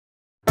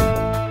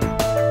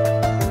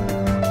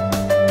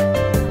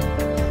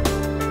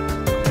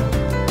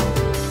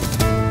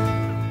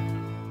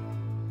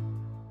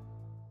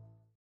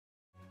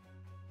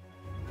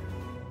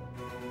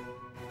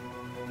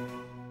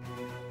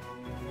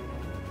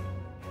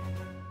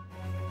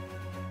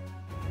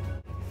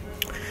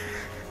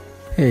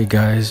Hey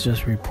guys,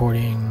 just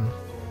reporting.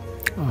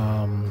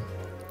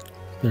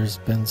 There's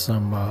been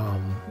some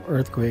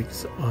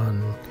earthquakes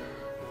on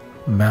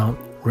Mount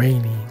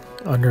Rainier,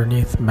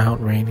 underneath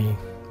Mount Rainier,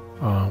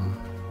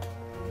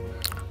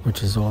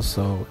 which is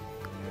also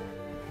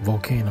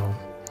volcano.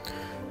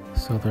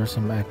 So there's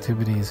some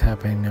activities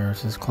happening there.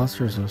 There's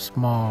clusters of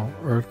small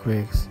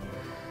earthquakes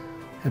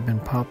have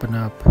been popping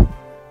up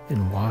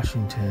in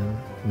Washington,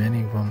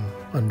 many of them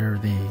under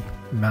the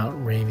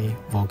Mount Rainier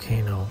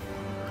volcano.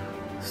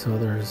 So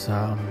there's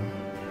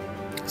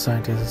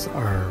scientists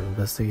are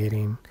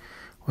investigating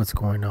what's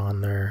going on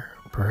there.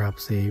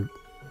 Perhaps a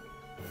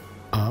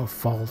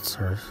faults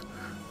or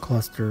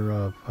cluster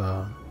of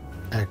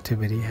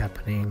activity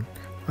happening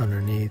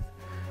underneath.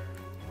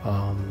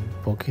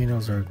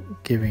 Volcanoes are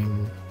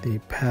giving the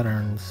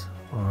patterns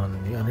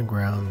on the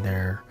underground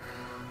there,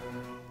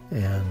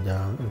 and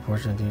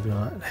unfortunately do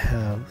not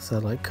have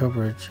satellite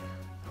coverage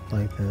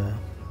like the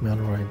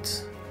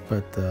meteorites,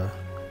 but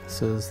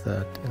says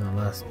that in the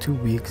last 2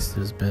 weeks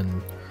there's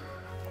been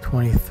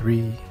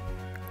 23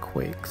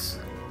 quakes.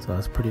 So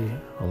that's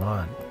a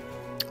lot.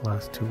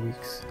 Last 2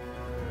 weeks,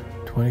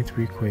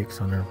 23 quakes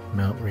under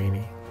Mount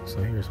Rainier.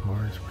 So here's more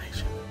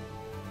information.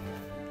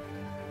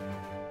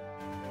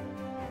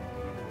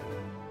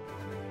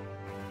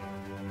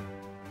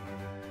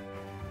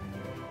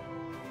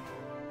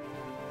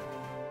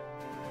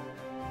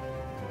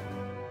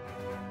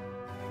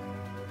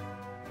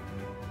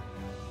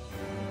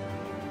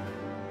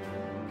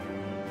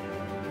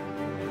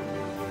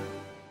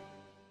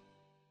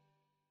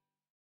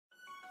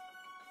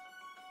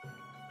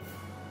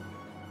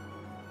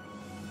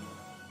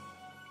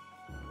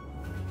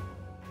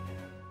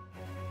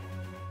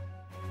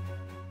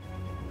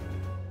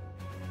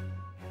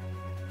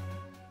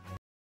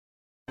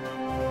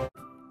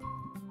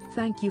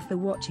 Thank you for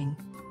watching.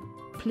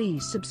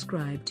 Please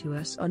subscribe to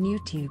us on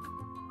YouTube.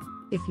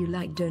 If you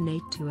like,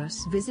 donate to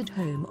us, visit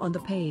home on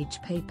the page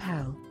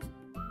PayPal.